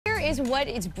is what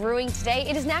is brewing today.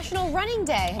 It is National Running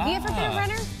Day. Have you ever been a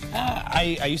runner?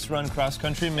 I used to run cross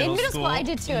country in middle school. I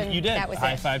did too. And you did. That was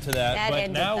High five to that.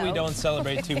 But now we don't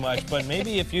celebrate too much. But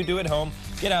maybe if you do at home,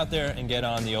 get out there and get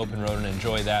on the open road and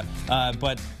enjoy that.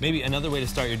 But maybe another way to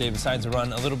start your day besides a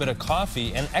run, a little bit of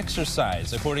coffee and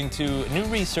exercise. According to new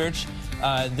research,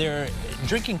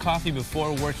 drinking coffee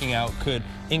before working out could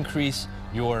increase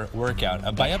your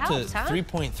workout by up to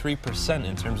 3.3%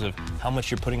 in terms of how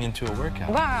much you're putting into a workout.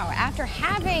 Wow. After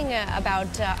having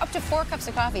about up to 4 cups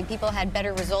of coffee, people had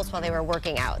better results while they were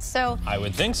working out. So I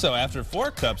would think so. After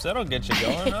 4 cups, that'll get you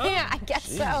going, huh? Yeah, I guess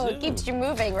so. It keeps you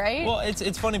moving, right? Well,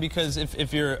 it's funny because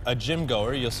if you're a gym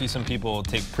goer, you'll see some people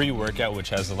take pre-workout, which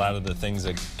has a lot of the things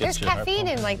that gets your heart pumping.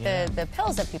 There's caffeine in like the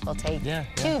pills that people take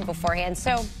too beforehand.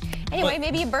 So anyway,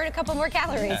 maybe you burn a couple more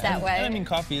calories that way. And I mean,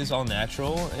 coffee is all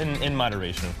natural in moderation,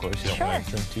 of course. You don't want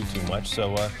to drink too much.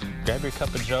 So grab your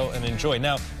cup of joe and enjoy.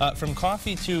 Now, from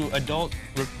coffee to adult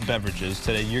beverages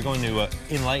today, you're going to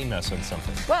enlighten us on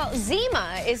something. Well,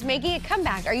 Zima is making a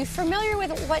comeback. Are you familiar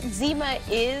with what Zima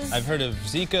is? I've heard of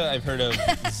Zika. I've heard of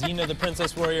Xena the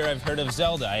Princess Warrior. I've heard of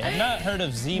Zelda. I have not heard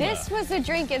of Zima. This was a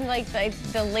drink in like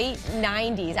the late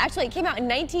 90s. Actually, it came out in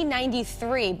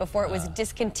 1993 before it was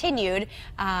discontinued,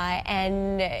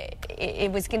 and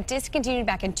it was discontinued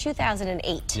back in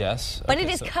 2008. Yes. But it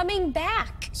is coming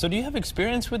back. So do you have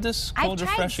experience with this cold,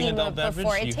 refreshing adult beverage?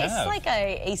 Before. It tastes like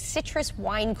a citrus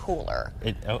wine cooler.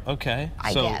 Okay.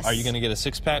 I guess. Are you going to get a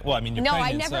 6-pack? Well, I mean, you're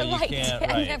pregnant, so you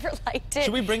can't. I never liked it.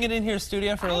 Should we bring it in here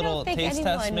studio for a little taste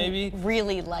test, maybe?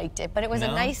 Really liked it, but it was a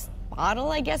nice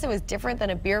bottle, I guess. It was different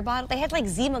than a beer bottle. They had like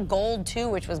Zima Gold too,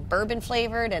 which was bourbon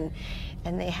flavored, and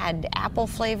they had apple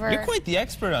flavor. You're quite the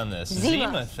expert on this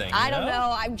Zima thing. I don't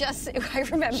know. I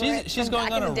remember She's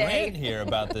going on a rant here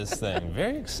about this thing.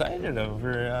 Very excited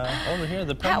over here.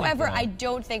 The However, I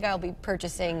don't think I'll be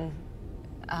purchasing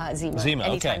Zima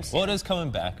okay. soon. Well, it is coming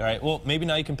back. All right. Well, maybe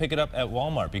now you can pick it up at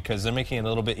Walmart because they're making it a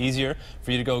little bit easier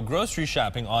for you to go grocery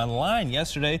shopping online.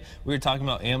 Yesterday, we were talking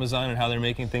about Amazon and how they're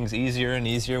making things easier and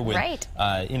easier with,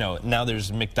 you know, now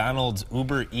there's McDonald's,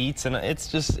 Uber Eats, and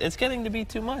it's getting to be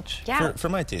too much for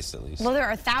my taste at least. Well, there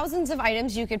are thousands of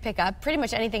items you could pick up, pretty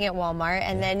much anything at Walmart,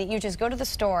 and then you just go to the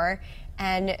store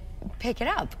and pick it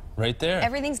up. Right there.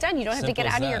 Everything's done. You don't have to get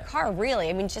out of your car, really.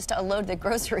 I mean, just to load the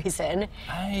groceries in.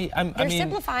 They're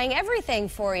simplifying everything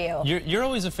for you. You're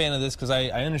always a fan of this because I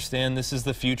understand this is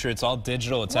the future. It's all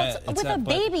digital. With a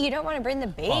baby, you don't want to bring the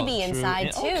baby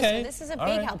inside, too. So this is a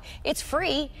big help. It's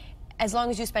free as long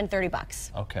as you spend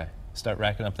 $30. Okay. Start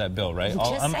racking up that bill, right?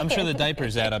 I'm sure the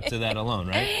diapers add up to that alone,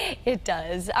 right? It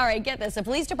does. All right, get this. The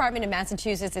police department in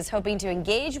Massachusetts is hoping to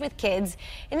engage with kids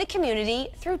in the community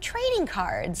through trading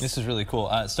cards. This is really cool.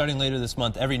 Starting later this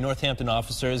month, every Northampton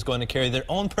officer is going to carry their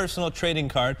own personal trading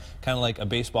card, kind of like a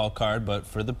baseball card, but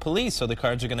for the police. So the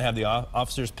cards are going to have the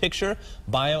officer's picture,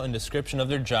 bio, and description of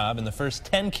their job. And the first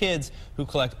 10 kids who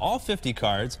collect all 50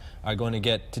 cards are going to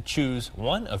get to choose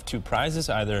one of 2 prizes,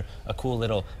 either a cool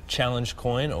little challenge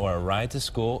coin or a ride to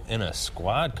school in a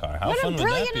squad car. How fun would that be?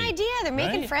 What a brilliant idea. They're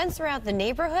making friends throughout the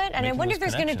neighborhood. And I wonder if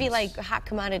there's going to be like hot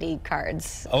commodity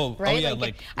cards. Right? Yeah,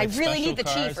 like I really need the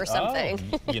chief or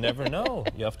something. You never know.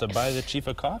 You have to buy the chief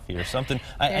a coffee or something.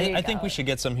 I think we should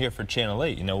get some here for Channel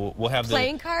 8. You know, we'll have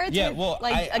playing cards? Yeah, well,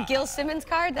 like a Gil Simmons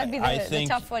card? That'd be the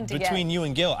tough one to get. Between you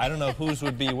and Gil, I don't know whose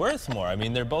would be worth more. I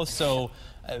mean, they're both so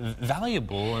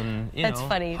valuable and, you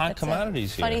know, hot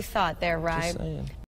commodities here. Funny thought there, Ryan.